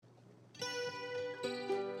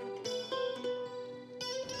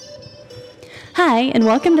Hi, and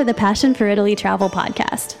welcome to the Passion for Italy Travel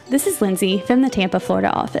Podcast. This is Lindsay from the Tampa, Florida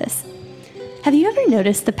office. Have you ever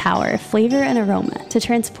noticed the power of flavor and aroma to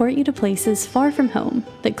transport you to places far from home,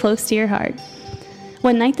 but close to your heart?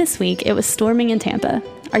 One night this week, it was storming in Tampa.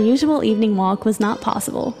 Our usual evening walk was not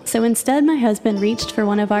possible, so instead my husband reached for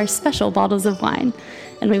one of our special bottles of wine,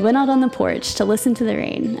 and we went out on the porch to listen to the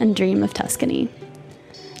rain and dream of Tuscany.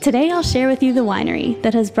 Today I'll share with you the winery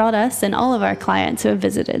that has brought us and all of our clients who have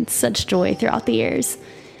visited such joy throughout the years.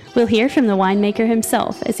 We'll hear from the winemaker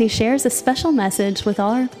himself as he shares a special message with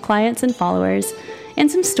all our clients and followers, and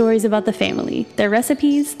some stories about the family, their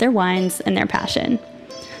recipes, their wines, and their passion.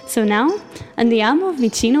 So now, andiamo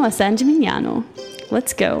vicino a San Gimignano.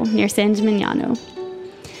 Let's go near San Gimignano.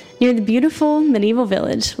 Near the beautiful medieval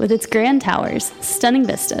village with its grand towers, stunning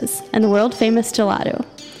vistas, and the world-famous gelato,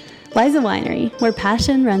 lies a winery where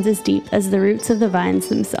passion runs as deep as the roots of the vines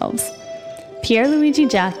themselves. Pierluigi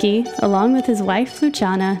Giacchi, along with his wife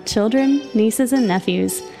Luciana, children, nieces, and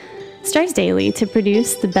nephews, strives daily to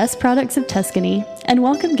produce the best products of Tuscany and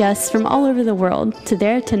welcome guests from all over the world to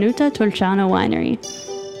their Tenuta Torciano winery.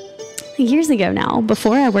 Years ago now,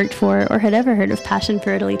 before I worked for or had ever heard of Passion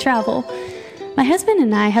for Italy Travel, my husband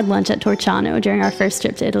and I had lunch at Torciano during our first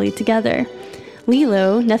trip to Italy together.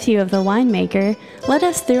 Lilo, nephew of the winemaker, led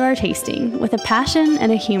us through our tasting with a passion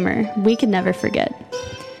and a humor we could never forget.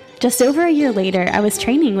 Just over a year later, I was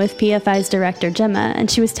training with PFI's director, Gemma, and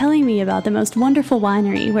she was telling me about the most wonderful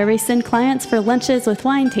winery where we send clients for lunches with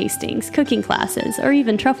wine tastings, cooking classes, or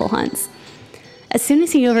even truffle hunts. As soon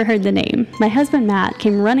as he overheard the name, my husband Matt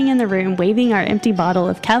came running in the room waving our empty bottle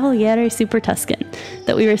of Cavaliere Super Tuscan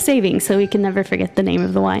that we were saving so we could never forget the name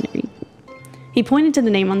of the winery. He pointed to the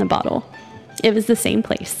name on the bottle. It was the same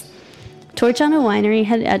place. Torciano Winery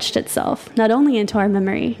had etched itself not only into our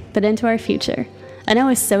memory, but into our future, and I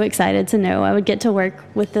was so excited to know I would get to work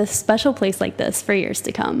with a special place like this for years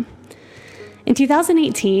to come. In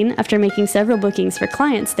 2018, after making several bookings for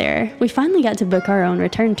clients there, we finally got to book our own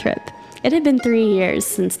return trip. It had been 3 years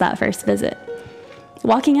since that first visit.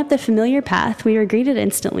 Walking up the familiar path, we were greeted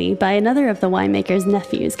instantly by another of the winemaker's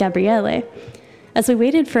nephews, Gabriele. As we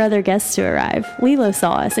waited for other guests to arrive, Lilo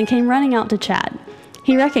saw us and came running out to chat.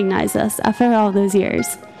 He recognized us after all those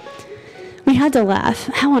years. We had to laugh.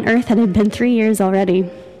 How on earth had it been 3 years already?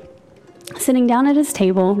 Sitting down at his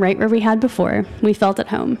table, right where we had before, we felt at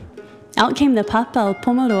home. Out came the papa al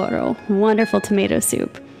pomodoro, wonderful tomato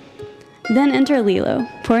soup. Then enter Lilo,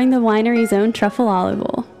 pouring the winery's own truffle olive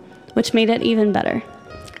oil, which made it even better.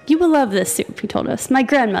 "You will love this soup," he told us. "My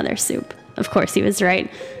grandmother's soup." Of course, he was right.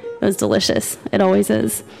 It was delicious. It always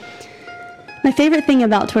is. My favorite thing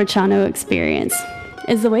about Torciano experience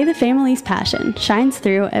is the way the family's passion shines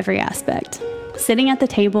through every aspect. Sitting at the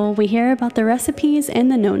table, we hear about the recipes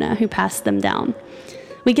and the nonna who passed them down.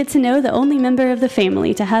 We get to know the only member of the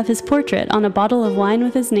family to have his portrait on a bottle of wine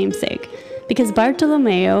with his namesake, because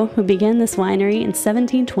Bartolomeo, who began this winery in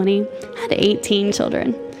 1720, had 18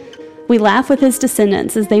 children. We laugh with his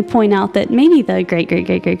descendants as they point out that maybe the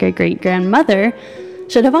great-great-great-great-great-grandmother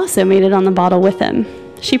should have also made it on the bottle with him.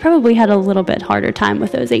 She probably had a little bit harder time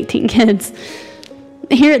with those 18 kids.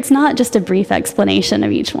 Here it's not just a brief explanation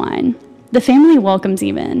of each wine. The family welcomes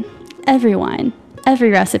you in. Every wine, every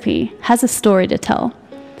recipe has a story to tell.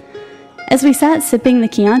 As we sat sipping the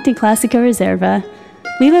Chianti Classico Reserva,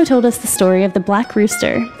 Lilo told us the story of the black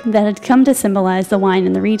rooster that had come to symbolize the wine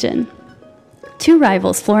in the region. Two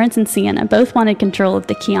rivals, Florence and Siena, both wanted control of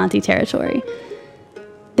the Chianti territory.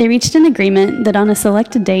 They reached an agreement that on a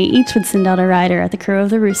selected day, each would send out a rider at the crow of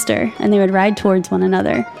the rooster, and they would ride towards one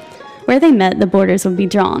another. Where they met, the borders would be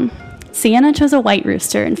drawn. Siena chose a white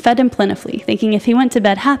rooster and fed him plentifully, thinking if he went to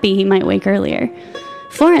bed happy, he might wake earlier.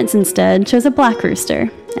 Florence instead chose a black rooster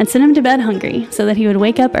and sent him to bed hungry so that he would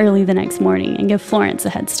wake up early the next morning and give Florence a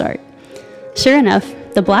head start. Sure enough,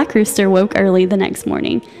 the black rooster woke early the next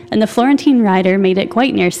morning, and the Florentine rider made it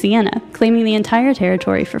quite near Siena, claiming the entire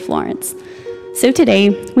territory for Florence. So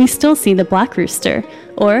today, we still see the black rooster,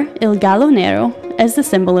 or Il Gallo Nero, as the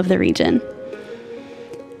symbol of the region.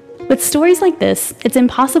 With stories like this, it's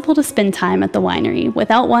impossible to spend time at the winery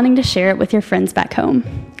without wanting to share it with your friends back home.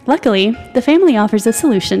 Luckily, the family offers a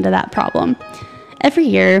solution to that problem. Every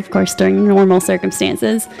year, of course during normal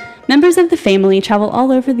circumstances, members of the family travel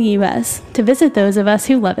all over the U.S. to visit those of us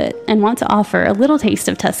who love it and want to offer a little taste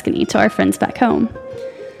of Tuscany to our friends back home.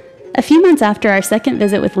 A few months after our second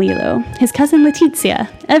visit with Lilo, his cousin Letizia,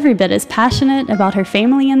 every bit as passionate about her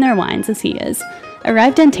family and their wines as he is,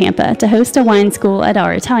 arrived in Tampa to host a wine school at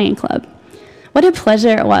our Italian club. What a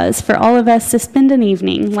pleasure it was for all of us to spend an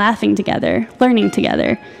evening laughing together, learning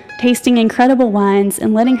together, tasting incredible wines,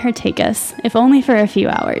 and letting her take us, if only for a few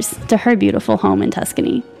hours, to her beautiful home in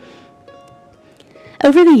Tuscany.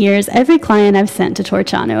 Over the years, every client I've sent to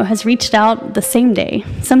Torciano has reached out the same day,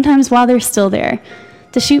 sometimes while they're still there,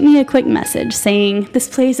 to shoot me a quick message saying, "This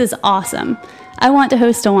place is awesome. I want to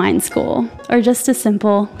host a wine school," or just a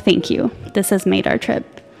simple, "Thank you. This has made our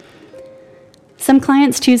trip." Some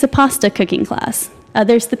clients choose a pasta cooking class,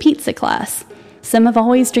 others the pizza class. Some have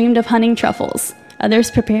always dreamed of hunting truffles.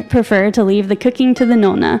 Others prefer to leave the cooking to the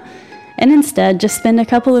nonna, and instead just spend a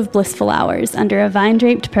couple of blissful hours under a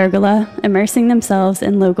vine-draped pergola, immersing themselves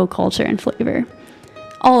in local culture and flavor.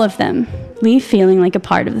 All of them leave feeling like a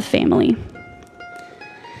part of the family.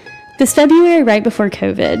 This February, right before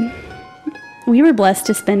COVID, we were blessed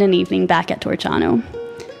to spend an evening back at Torciano.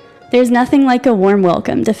 There's nothing like a warm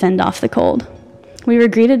welcome to fend off the cold. We were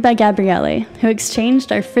greeted by Gabriele, who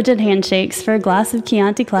exchanged our frigid handshakes for a glass of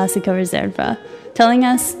Chianti Classico Reserva, telling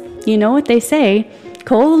us, "You know what they say,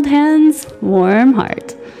 cold hands, warm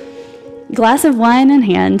heart." Glass of wine in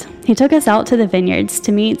hand, he took us out to the vineyards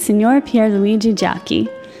to meet Signor Pierluigi Giacchi,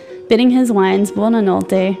 bidding his wines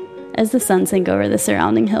buonanotte as the sun sank over the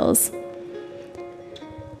surrounding hills.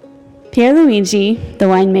 Pierluigi, the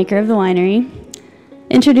winemaker of the winery,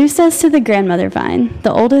 introduced us to the grandmother vine,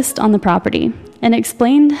 the oldest on the property, and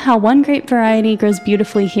explained how one grape variety grows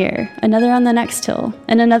beautifully here, another on the next hill,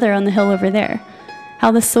 and another on the hill over there, how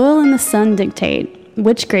the soil and the sun dictate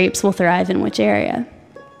which grapes will thrive in which area.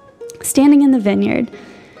 Standing in the vineyard,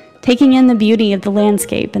 taking in the beauty of the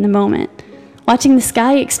landscape in the moment, watching the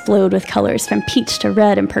sky explode with colors from peach to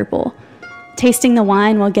red and purple, tasting the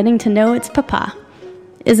wine while getting to know its papa,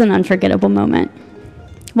 is an unforgettable moment.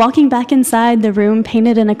 Walking back inside, the room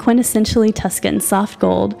painted in a quintessentially Tuscan soft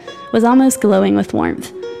gold was almost glowing with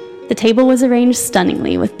warmth. The table was arranged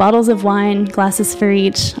stunningly with bottles of wine, glasses for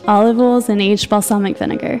each, olive oils, and aged balsamic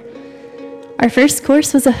vinegar. Our first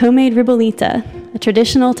course was a homemade ribollita, a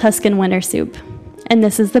traditional Tuscan winter soup, and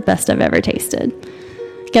this is the best I've ever tasted.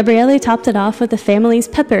 Gabriele topped it off with the family's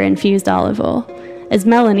pepper-infused olive oil, as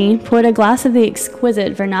Melanie poured a glass of the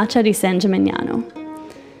exquisite Vernaccia di San Gimignano.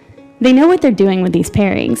 They know what they're doing with these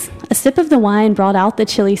pairings. A sip of the wine brought out the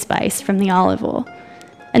chili spice from the olive oil,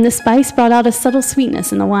 and the spice brought out a subtle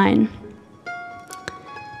sweetness in the wine.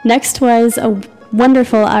 Next was a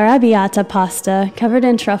wonderful arrabbiata pasta covered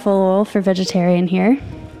in truffle oil for vegetarian here,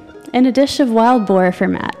 and a dish of wild boar for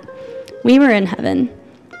Matt. We were in heaven.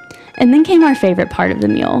 And then came our favorite part of the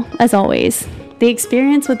meal, as always, the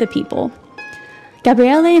experience with the people.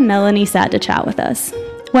 Gabriele and Melanie sat to chat with us.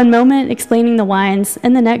 One moment explaining the wines,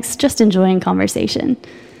 and the next just enjoying conversation.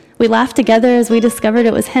 We laughed together as we discovered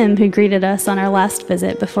it was him who greeted us on our last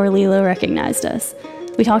visit before Lilo recognized us.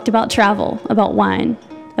 We talked about travel, about wine,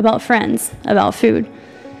 about friends, about food.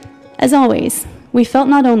 As always, we felt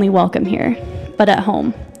not only welcome here, but at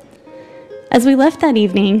home. As we left that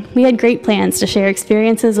evening, we had great plans to share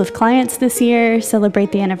experiences with clients this year,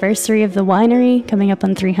 celebrate the anniversary of the winery coming up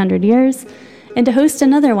on 300 years, and to host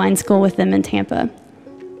another wine school with them in Tampa.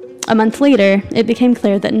 A month later, it became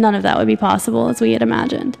clear that none of that would be possible as we had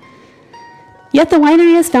imagined. Yet the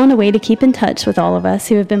winery has found a way to keep in touch with all of us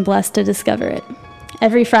who have been blessed to discover it.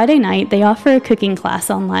 Every Friday night, they offer a cooking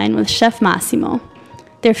class online with Chef Massimo.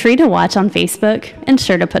 They're free to watch on Facebook and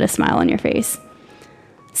sure to put a smile on your face.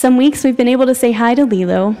 Some weeks we've been able to say hi to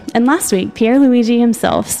Lilo, and last week Pierluigi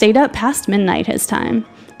himself stayed up past midnight his time,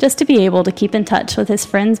 just to be able to keep in touch with his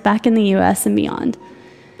friends back in the US and beyond.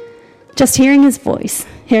 Just hearing his voice,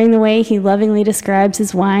 hearing the way he lovingly describes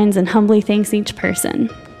his wines and humbly thanks each person,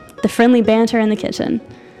 the friendly banter in the kitchen,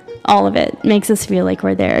 all of it makes us feel like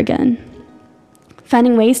we're there again.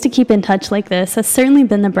 Finding ways to keep in touch like this has certainly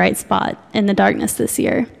been the bright spot in the darkness this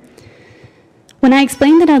year. When I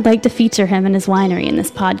explained that I'd like to feature him and his winery in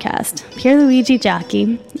this podcast, Pierluigi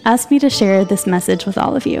Giacchi asked me to share this message with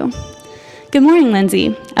all of you. Good morning,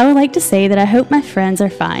 Lindsay. I would like to say that I hope my friends are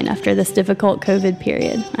fine after this difficult COVID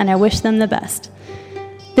period, and I wish them the best.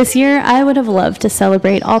 This year, I would have loved to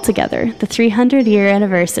celebrate all together the 300-year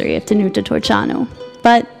anniversary of Tenuta Torciano,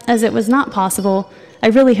 but as it was not possible, I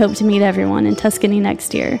really hope to meet everyone in Tuscany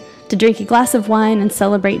next year to drink a glass of wine and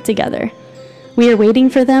celebrate together. We are waiting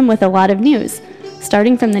for them with a lot of news,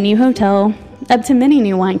 starting from the new hotel up to many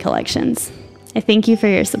new wine collections. I thank you for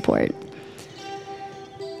your support.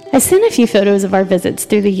 I sent a few photos of our visits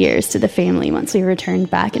through the years to the family once we returned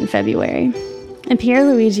back in February, and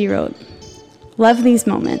Pierluigi wrote, "Love these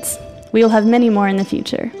moments. We will have many more in the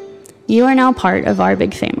future. You are now part of our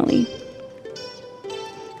big family."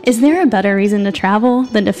 Is there a better reason to travel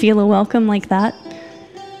than to feel a welcome like that?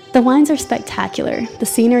 The wines are spectacular, the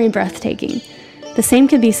scenery breathtaking. The same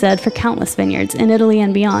could be said for countless vineyards in Italy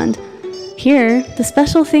and beyond. Here, the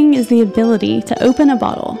special thing is the ability to open a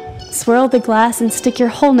bottle, swirl the glass, and stick your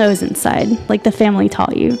whole nose inside, like the family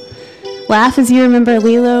taught you. Laugh as you remember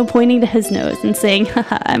Lilo pointing to his nose and saying,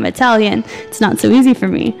 "Haha, I'm Italian, it's not so easy for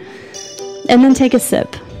me." And then take a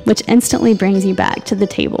sip, which instantly brings you back to the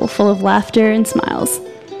table full of laughter and smiles.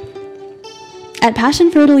 At Passion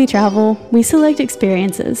for Italy Travel, we select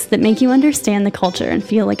experiences that make you understand the culture and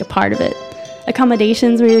feel like a part of it.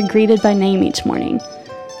 Accommodations where you're greeted by name each morning.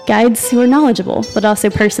 Guides who are knowledgeable but also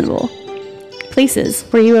personable. Places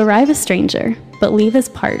where you arrive a stranger but leave as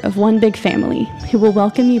part of one big family who will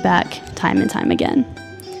welcome you back time and time again.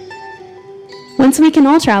 Once we can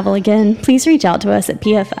all travel again, please reach out to us at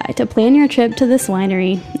PFI to plan your trip to this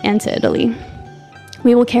winery and to Italy.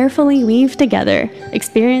 We will carefully weave together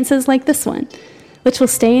experiences like this one, which will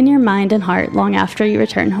stay in your mind and heart long after you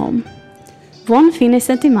return home. Buon fine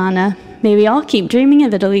settimana. May we all keep dreaming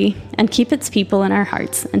of Italy and keep its people in our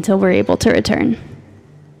hearts until we're able to return.